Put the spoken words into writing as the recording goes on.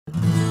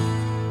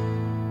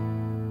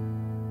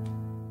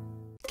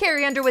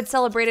Carrie Underwood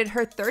celebrated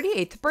her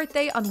 38th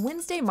birthday on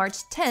Wednesday, March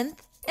 10th,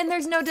 and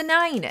there's no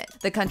denying it.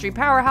 The country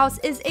powerhouse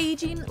is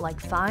aging like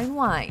fine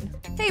wine.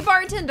 Hey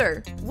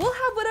bartender, we'll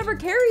have whatever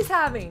Carrie's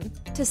having.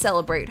 To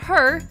celebrate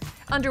her,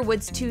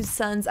 Underwood's two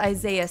sons,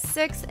 Isaiah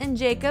 6 and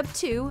Jacob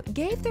 2,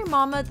 gave their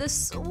mama the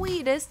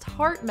sweetest,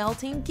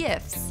 heart-melting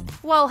gifts,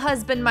 while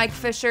husband Mike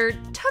Fisher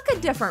took a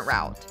different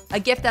route.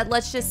 A gift that,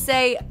 let's just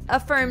say,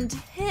 affirmed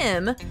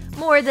him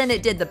more than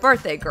it did the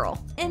birthday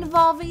girl,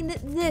 involving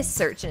this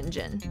search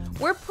engine.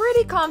 We're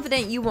pretty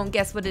confident you won't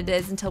guess what it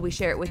is until we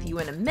share it with you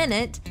in a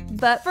minute,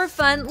 but for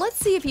fun, let's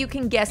see if you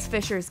can guess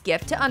Fisher's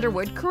gift to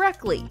Underwood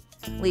correctly.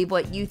 Leave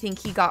what you think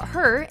he got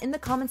her in the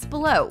comments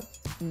below.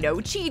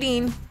 No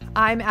cheating!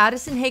 I'm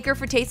Addison Hager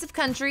for Taste of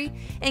Country,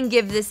 and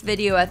give this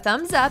video a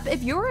thumbs up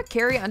if you're a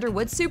Carrie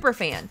Underwood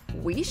superfan.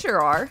 We sure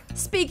are.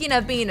 Speaking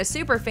of being a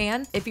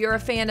superfan, if you're a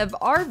fan of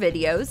our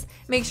videos,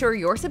 make sure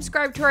you're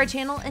subscribed to our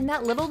channel and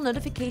that little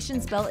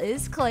notifications bell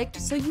is clicked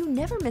so you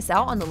never miss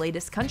out on the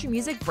latest country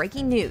music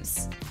breaking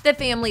news. The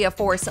family of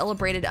four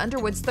celebrated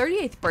Underwood's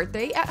 38th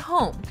birthday at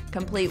home,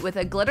 complete with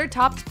a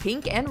glitter-topped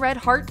pink and red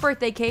heart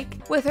birthday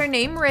cake with her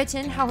name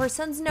written how her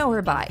sons know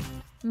her by,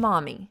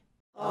 Mommy.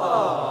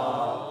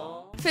 Aww.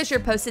 Fisher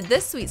posted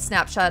this sweet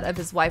snapshot of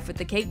his wife with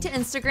the cake to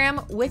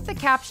Instagram with the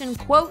caption,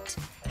 quote,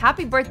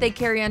 "Happy birthday,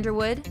 Carrie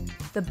Underwood.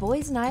 The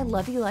boys and I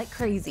love you like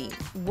crazy.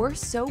 We're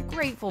so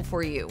grateful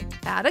for you."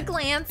 At a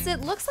glance,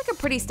 it looks like a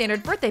pretty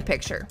standard birthday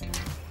picture.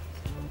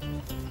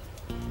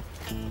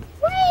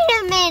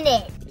 Wait a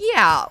minute!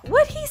 Yeah,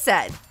 what he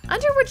said.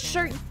 Underwood's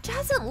shirt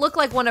doesn't look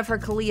like one of her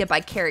Kalia by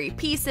Carrie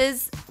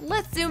pieces.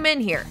 Let's zoom in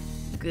here.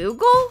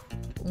 Google?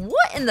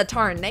 What in the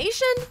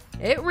tarnation?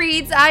 It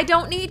reads, "I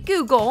don't need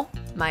Google.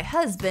 My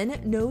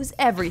husband knows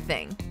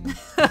everything."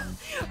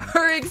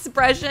 Her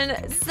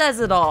expression says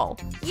it all.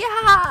 Yeah,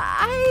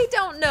 I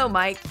don't know,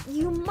 Mike.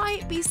 You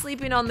might be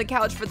sleeping on the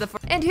couch for the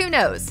and who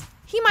knows?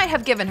 He might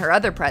have given her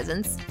other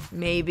presents.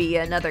 Maybe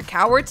another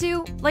cow or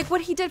two, like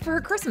what he did for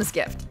her Christmas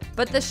gift.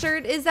 But the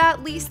shirt is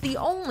at least the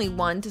only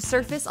one to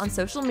surface on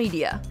social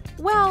media.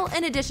 Well,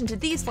 in addition to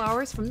these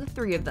flowers from the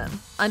three of them.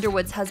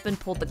 Underwood's husband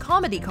pulled the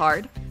comedy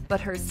card,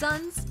 but her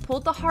sons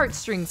pulled the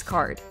heartstrings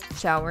card,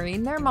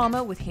 showering their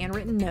mama with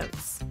handwritten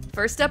notes.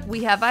 First up,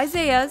 we have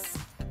Isaiah's,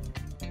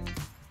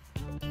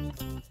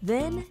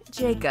 then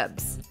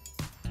Jacob's.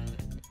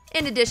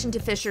 In addition to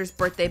Fisher's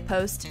birthday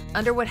post,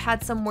 Underwood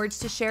had some words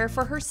to share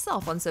for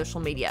herself on social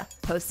media,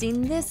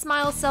 posting this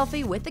smile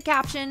selfie with the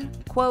caption,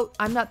 quote,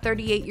 "I'm not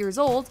 38 years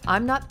old,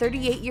 I'm not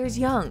 38 years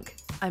young.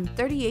 I'm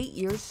 38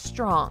 years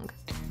strong.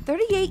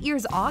 38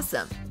 years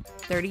awesome.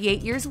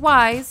 38 years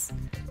wise.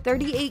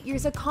 38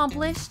 years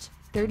accomplished.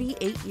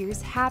 38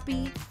 years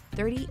happy.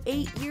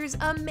 38 years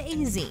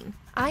amazing.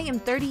 I am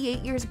 38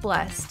 years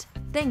blessed.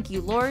 Thank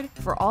you, Lord,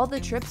 for all the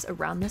trips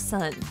around the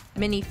sun."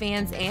 Many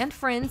fans and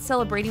friends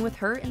celebrating with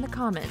her in the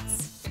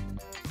comments.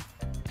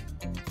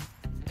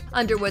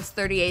 Underwood's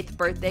 38th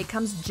birthday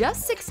comes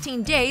just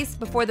 16 days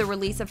before the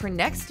release of her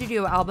next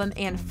studio album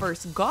and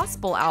first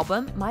gospel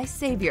album, My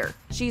Savior.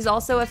 She's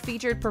also a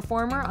featured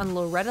performer on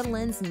Loretta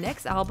Lynn's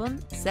next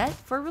album, set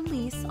for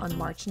release on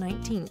March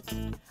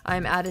 19th.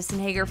 I'm Addison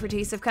Hager for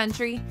Taste of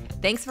Country.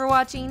 Thanks for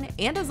watching,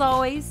 and as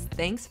always,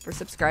 thanks for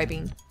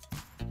subscribing.